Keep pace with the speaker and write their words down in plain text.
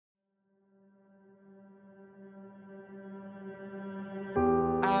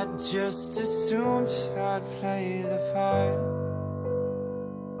I just assumed I'd play the part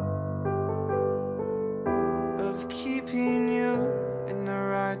of keeping you in the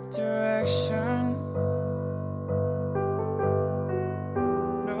right direction.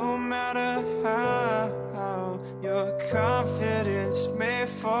 No matter how your confidence may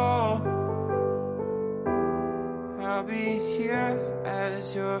fall, I'll be here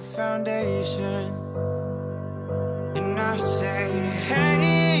as your foundation. And I say,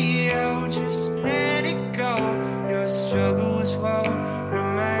 hey, yo, just let it go. Your struggles won't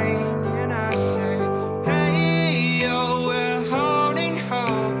remain. And I say, hey, yo, we're holding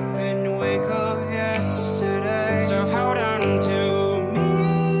hope and wake up yesterday. So hold on to me.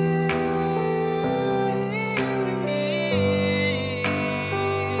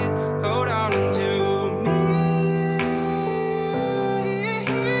 Hold on to me.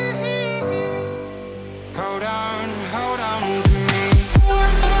 Hold on to me.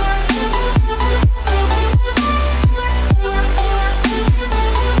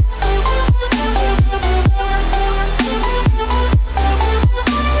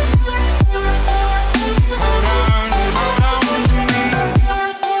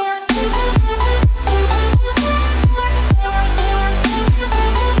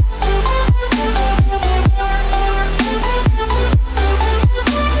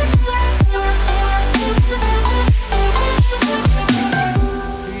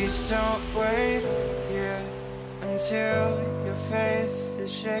 Please don't wait here until your faith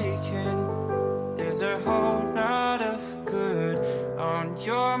is shaken. There's a whole lot of good on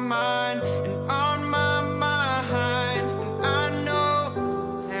your mind and on my mind. And I know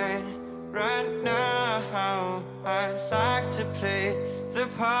that right now I'd like to play the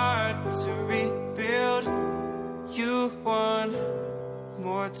part to rebuild you one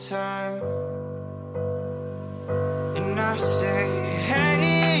more time. And I say,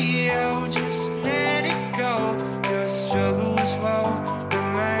 hey, yo, just let it go. Your struggles won't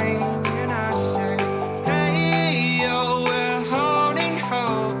remain. And I say, hey, yo, we're holding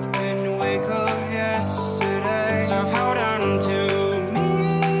hope and wake up yesterday. So hold on to me.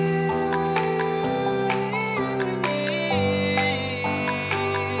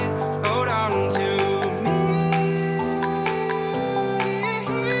 Hold on to me.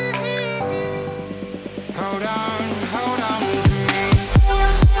 Hold on to me. Hold on to me.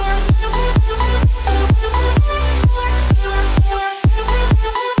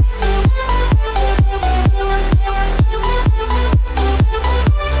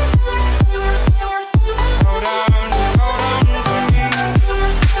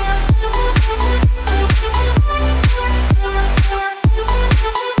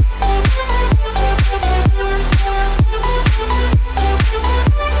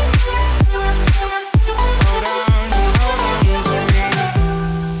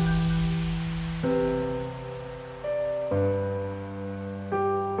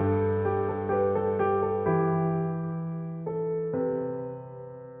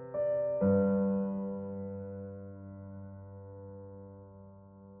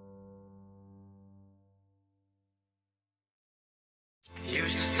 You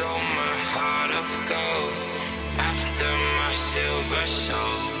stole my heart of gold after my silver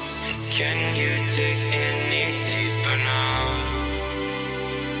soul. Can you dig any deeper now?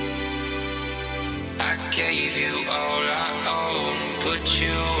 I gave you all I own, put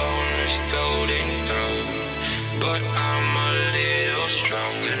you on this golden throne, but I'm a little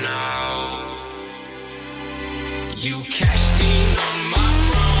stronger now. You cashed in on my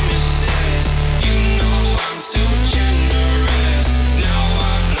promises. You know I'm too generous. Now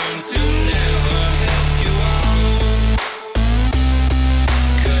I've learned to never help you out.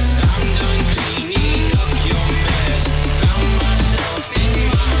 'Cause I'm done cleaning up your mess. Found myself in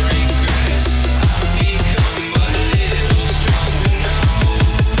my regrets. I've become a little stronger now.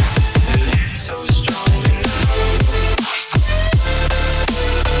 A little stronger now.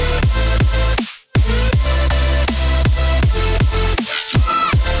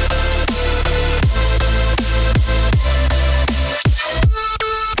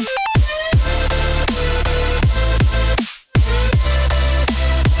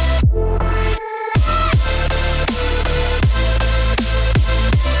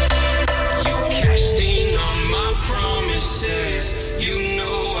 You cashed in on my promises. You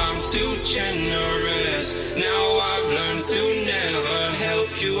know I'm too generous. Now I've learned to never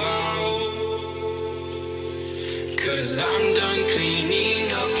help you out. 'Cause I'm done cleaning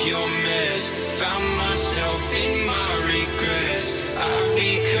up your mess. Found myself in my regrets. I've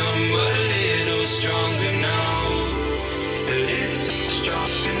become a little stronger now. A little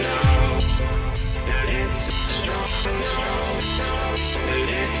stronger now. A little stronger now. A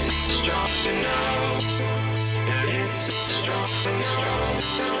little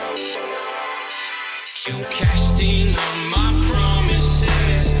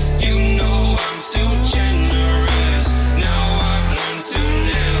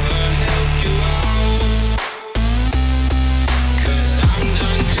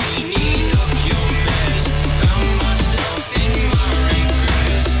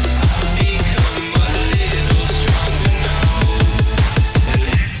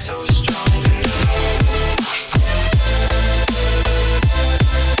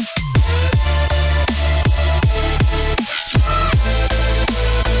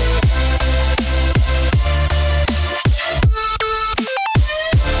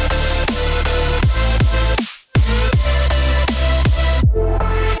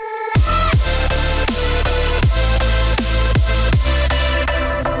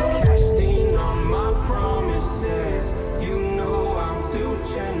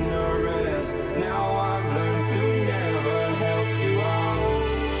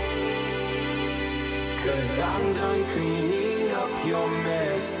a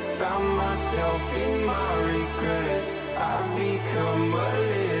mess. Found myself in my regrets. I've become a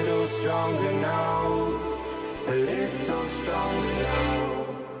little stronger now. A little stronger now.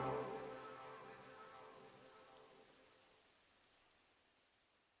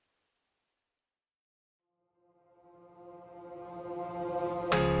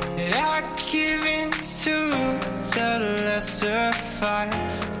 I give in to the lesser fight.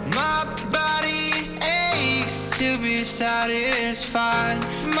 My body aches to be satisfied.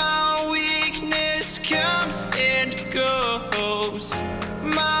 My weakness comes and goes.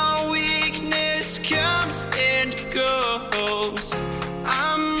 My weakness comes and goes.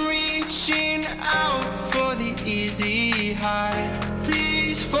 I'm reaching out for the easy high.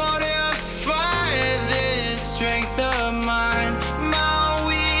 Please fortify this strength of mine. My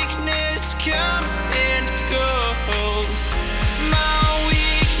weakness comes and goes. My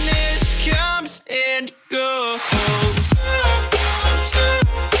weakness comes and goes.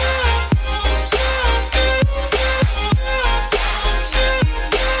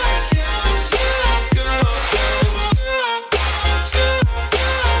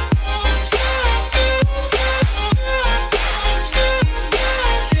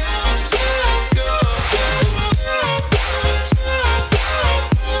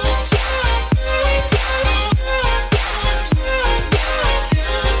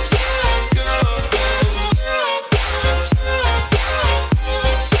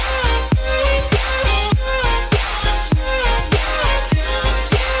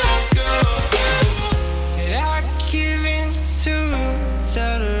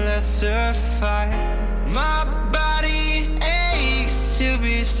 My body aches to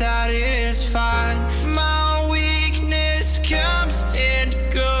be satisfied. My weakness comes and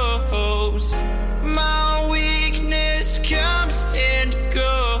goes. My weakness comes and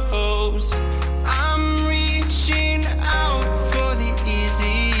goes. I'm reaching out for the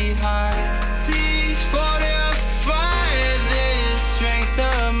easy high. Please fortify this strength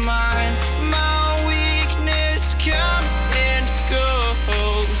of mine. My weakness comes and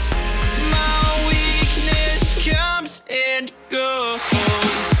goes. My weakness comes and goes.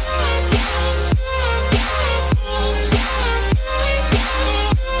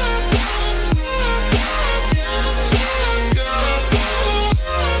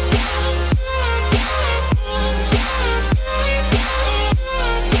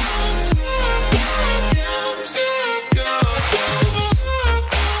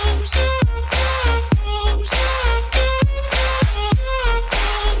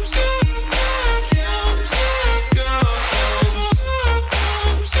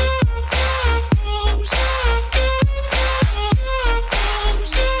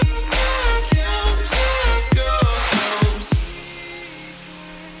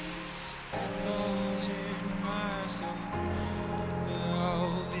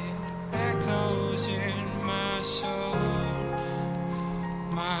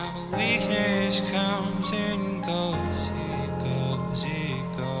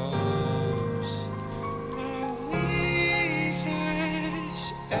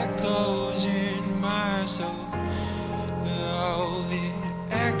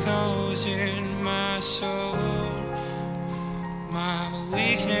 So